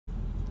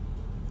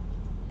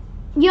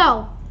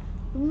Yo,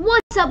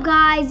 what's up,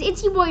 guys?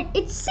 It's your boy,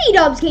 it's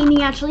C-Dubs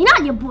Gaming, actually,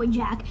 not your boy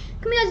Jack.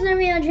 Coming out to the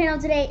video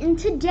channel today, and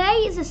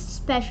today is a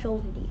special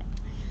video.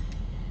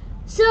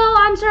 So,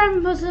 I'm sorry I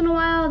haven't posted in a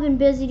while, I've been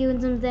busy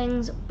doing some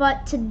things,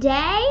 but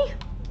today,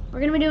 we're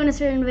going to be doing a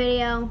certain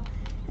video.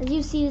 As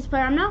you see this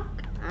player, I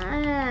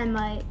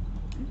might.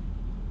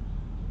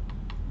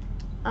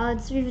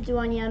 It's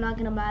 351, yeah, I'm not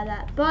going to buy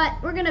that. But,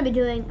 we're going to be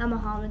doing a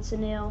Mohamed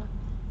Sanu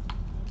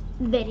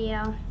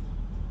video.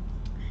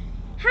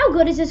 How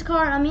good is this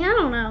card? I mean, I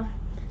don't know.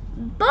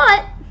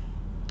 But,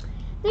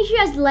 make sure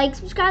you guys like,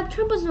 subscribe,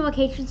 turn on post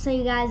notifications so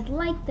you guys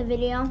like the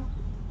video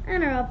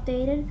and are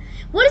updated.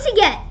 What does he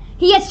get?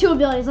 He gets 2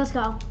 abilities. Let's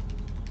go.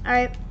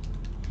 Alright.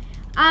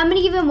 I'm going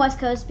to give him West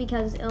Coast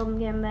because it'll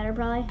get him better,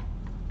 probably.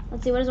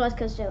 Let's see, what does West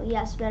Coast do?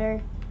 Yes,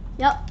 better.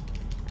 Yep.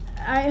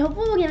 Alright,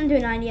 hopefully we'll get him to a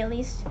 90 at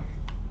least.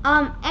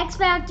 X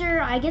Factor,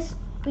 I guess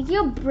we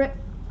can go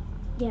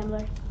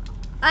Gambler.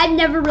 I've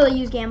never really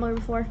used Gambler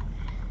before.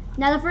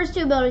 Now the first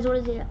 2 abilities, what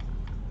does he get?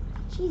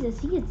 Jesus,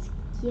 he gets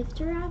Gift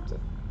Wrapped.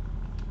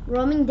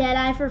 Roaming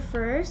Deadeye for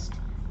first.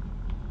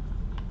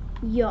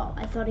 Yo,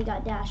 I thought he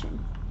got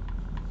Dashing.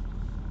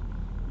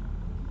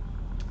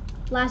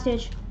 Last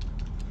Ditch.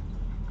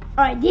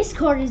 Alright, this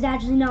card is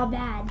actually not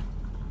bad.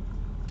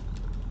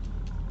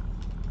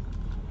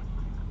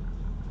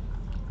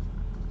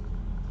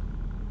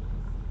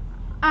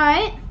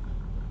 Alright.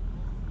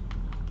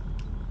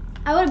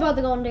 I would have bought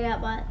the Golden Digger,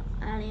 but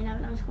I don't even have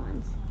enough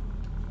coins.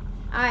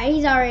 Alright,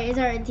 he's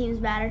alright, team's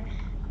better.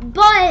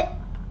 But,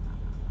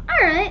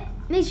 alright.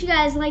 Make sure you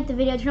guys like the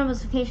video, turn on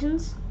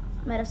notifications.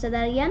 Might have said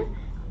that again.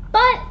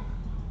 But,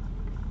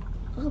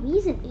 oh,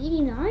 he's an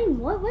 89?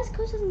 What? West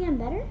Coast doesn't get him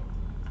better?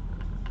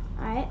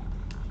 Alright.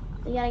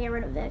 We gotta get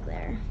rid of Vic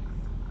there.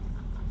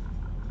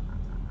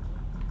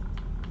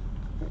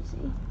 Let's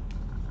see.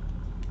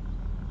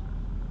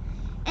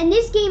 And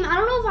this game, I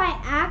don't know if I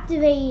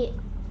activate.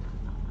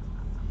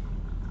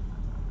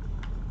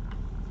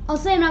 I'll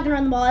say I'm not gonna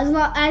run the ball.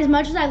 As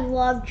much as I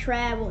love Trey,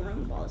 I won't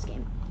run the ball this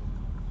game.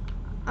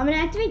 I'm gonna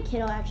activate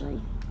Kittle actually.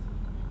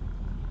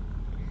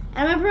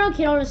 And I'm gonna promote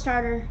Kittle to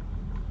starter.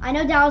 I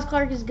know Dallas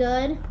Clark is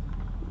good,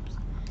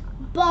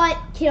 but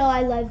Kittle,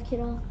 I love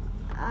Kittle.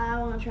 I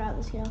want to try out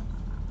this Kittle.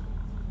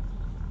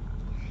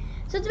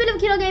 So it's a bit of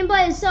Kittle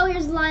gameplay. So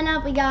here's the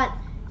lineup. We got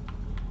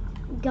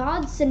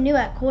Sanu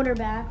at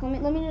quarterback.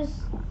 Let me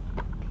just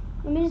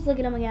look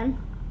at him again.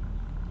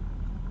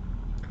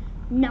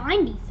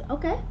 90th.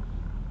 Okay.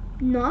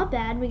 Not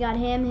bad. We got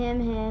him.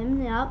 Yep.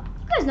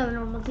 You guys know the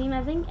normal team,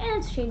 I think.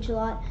 And it's changed a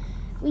lot.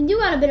 We do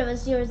got a bit of a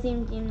Steelers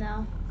themed team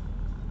though.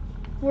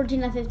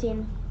 14 out of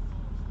 15.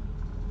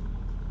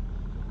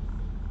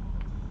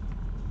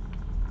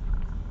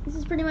 This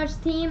is pretty much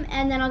the team,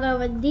 and then I'll go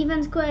over the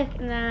defense quick,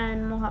 and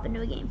then we'll hop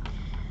into a game.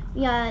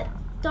 We got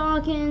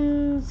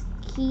Dawkins,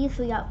 Keith,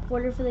 we got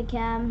Porter for the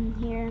cam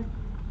here,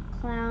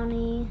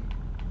 Clowney.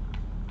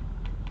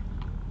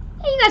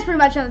 Yeah, you guys pretty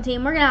much on the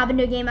team. We're gonna hop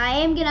into a game.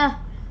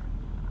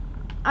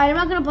 I'm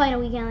not gonna play in a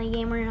weekend league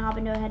game. We're gonna hop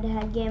into a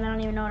head-to-head game. I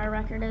don't even know what our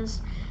record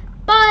is,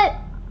 but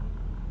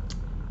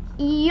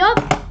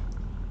yup.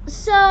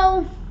 So,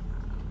 I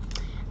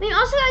mean,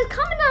 also guys,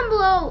 comment down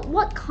below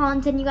what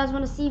content you guys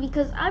want to see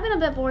because I've been a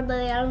bit bored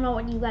lately. I don't know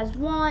what you guys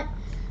want.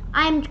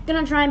 I'm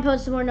gonna try and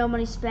post some more No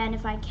Money Spent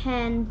if I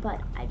can,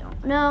 but I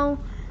don't know.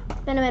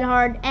 It's been a bit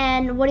hard.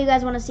 And what do you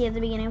guys want to see at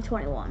the beginning of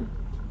 21?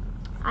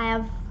 I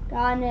have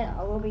gotten it.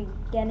 I will be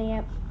getting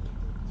it,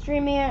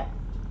 streaming it,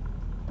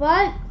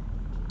 but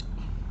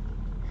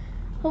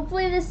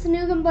hopefully this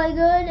Sanu can play good,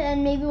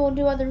 and maybe we'll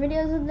do other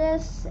videos of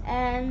this.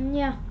 And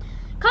yeah,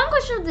 comment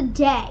question of the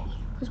day.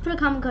 Let's put a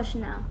comment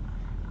question now.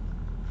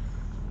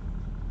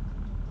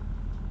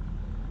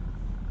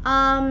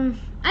 I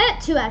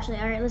got 2 actually.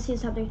 All right, let's see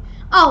the top 3.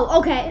 Oh,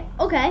 okay.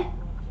 All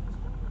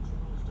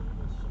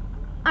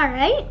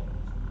right.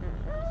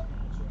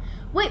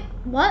 Wait,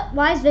 what?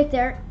 Why is Vic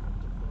there?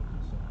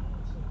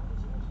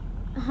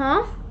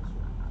 Huh?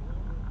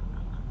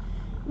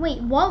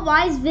 Wait, what?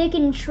 Why is Vic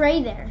and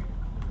Trey there?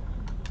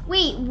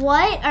 Wait,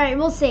 what? All right,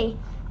 we'll see.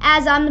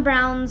 As I'm the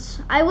Browns,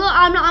 I'm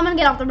gonna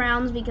get off the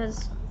Browns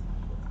because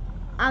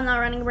I'm not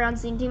running a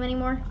Browns team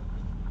anymore.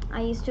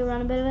 I used to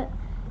run a bit of it.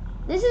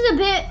 This is a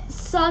bit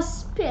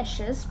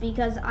suspicious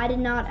because I did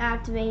not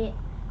activate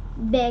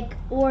Vic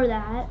or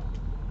that.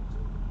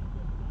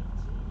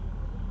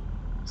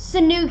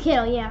 Sanu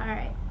Kittle, yeah,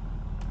 alright.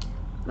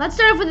 Let's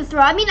start off with the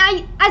throw. I mean,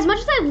 as much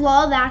as I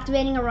love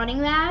activating a running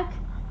back,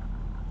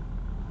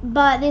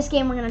 but this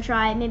game we're going to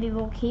try. Maybe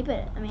we'll keep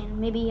it. I mean,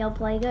 maybe he'll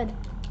play good.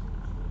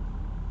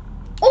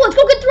 Oh, let's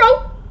go, good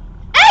throw.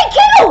 Hey,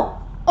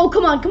 Kittle! Oh,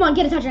 come on,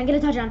 get a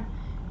touchdown.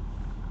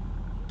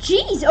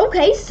 Jeez,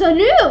 okay,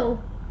 Sanu.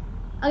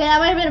 Okay, that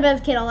might have been a bit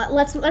of Kittle.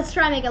 Let's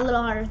try and make it a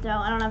little harder throw.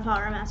 I don't have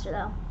Power Master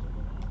though.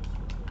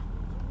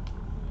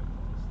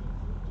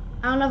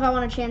 I don't know if I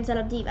want to chance that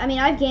up deep. I mean,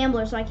 I have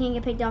Gambler, so I can't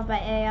get picked off by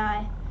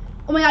AI.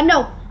 Oh my God,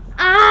 no!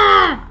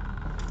 Ah!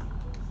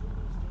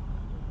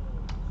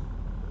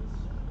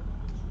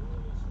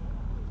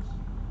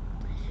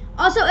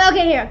 Also,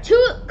 okay, here.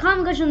 2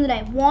 common questions of the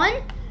day. 1,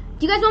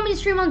 Do you guys want me to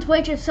stream on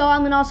Twitch? If so,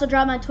 I'm gonna also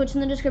drop my Twitch in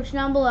the description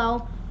down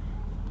below.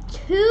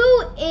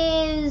 2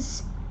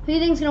 is who do you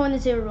think's gonna win the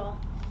Super Bowl?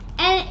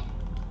 And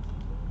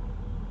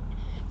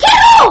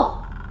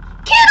Kittle!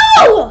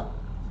 Kittle!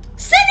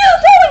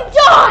 Sanu throwing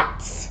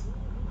dots!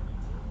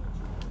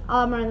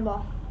 Oh, I'm running the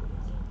ball.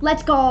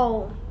 Let's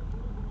go.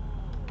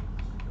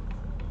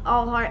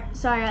 Oh, heart.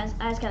 Sorry, guys.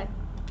 I just gotta.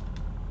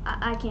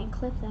 I can't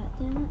clip that.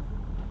 Damn it.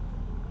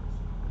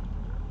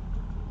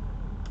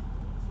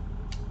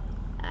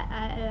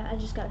 I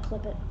just gotta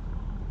clip it.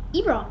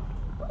 Ebron.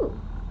 Ooh.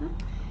 And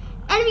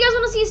if you guys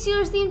want to see a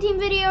Steelers theme team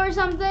video or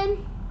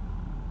something,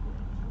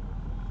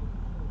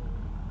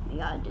 we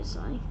gotta do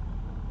something.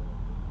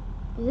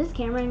 Is this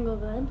camera angle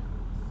good?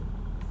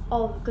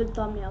 Oh, good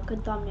thumbnail.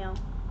 Good thumbnail.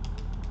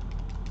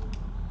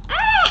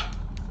 Ah!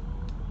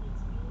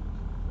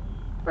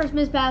 First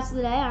missed pass of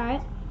the day. All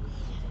right.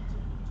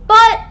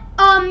 But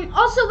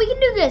also we can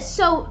do this.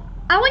 So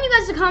I want you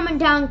guys to comment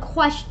down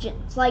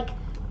questions, like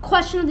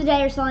question of the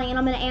day or something, and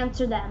I'm gonna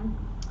answer them.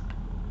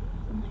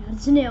 Oh my God,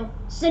 Sanu!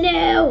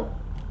 Sanu!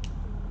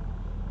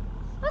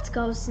 Let's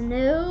go,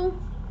 Sanu.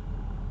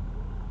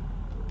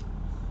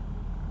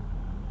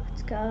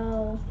 Let's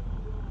go.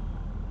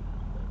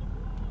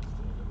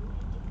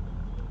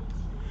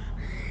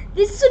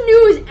 This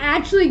Sanu is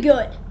actually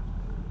good.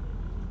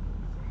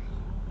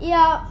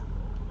 Yeah.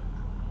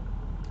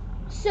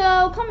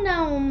 So comment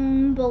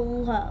down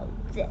below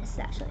this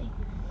actually.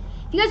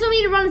 If you guys want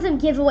me to run some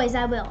giveaways,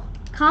 I will.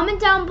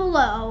 Comment down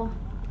below.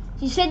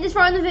 If you stayed this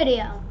far in the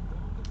video.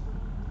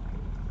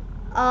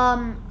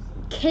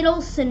 Kittle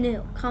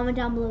Sanu. Comment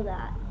down below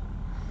that.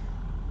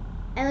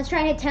 And let's try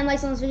and hit 10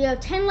 likes on this video.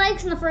 10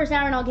 likes in the first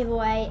hour and I'll give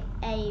away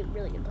a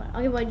really good plan.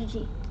 I'll give away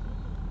GT.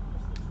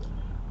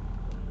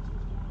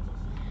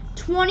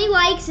 20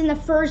 likes in the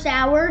first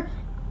hour,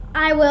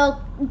 I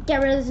will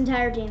get rid of this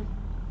entire team.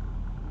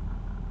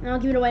 And I'll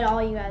give it away to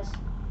all you guys.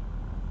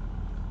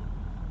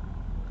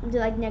 I'll do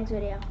like next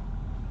video.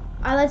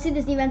 Alright, let's see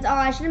this defense. Oh,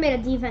 I should have made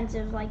a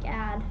defensive like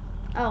ad.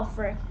 Oh,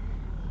 frick.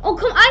 Oh,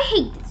 come. I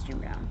hate this Jim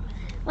Brown.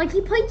 Like, he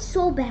played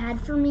so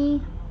bad for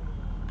me.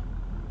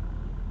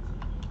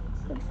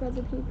 Good for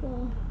other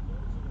people.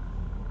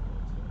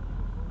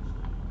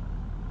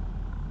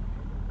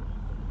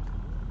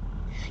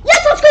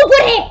 Yes, let's go.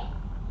 Good hit.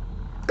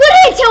 Good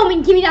hit,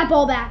 Tillman. Give me that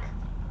ball back.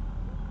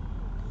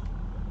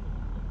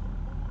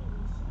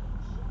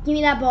 Give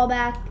me that ball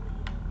back.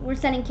 We're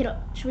sending Kittle.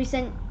 Should we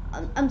send?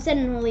 I'm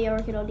sending Julio or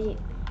Kittle deep.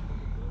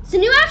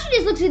 Sanu actually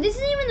just looks good. This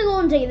isn't even the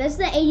golden ticket. This is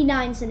the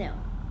 89 Sanu.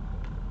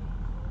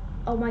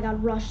 Oh my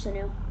God, rush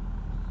Sanu.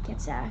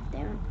 Get sacked,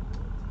 damn it.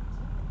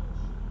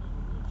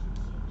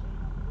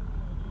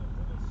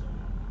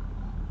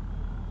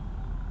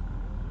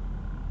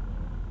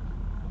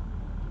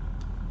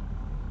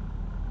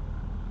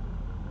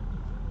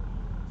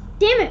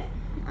 Damn it!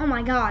 Oh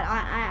my God,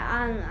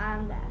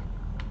 I'm bad.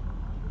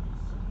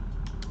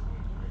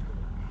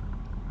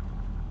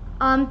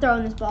 I'm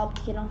throwing this ball up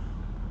to Kittle.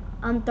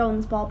 I'm throwing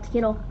this ball up to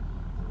Kittle.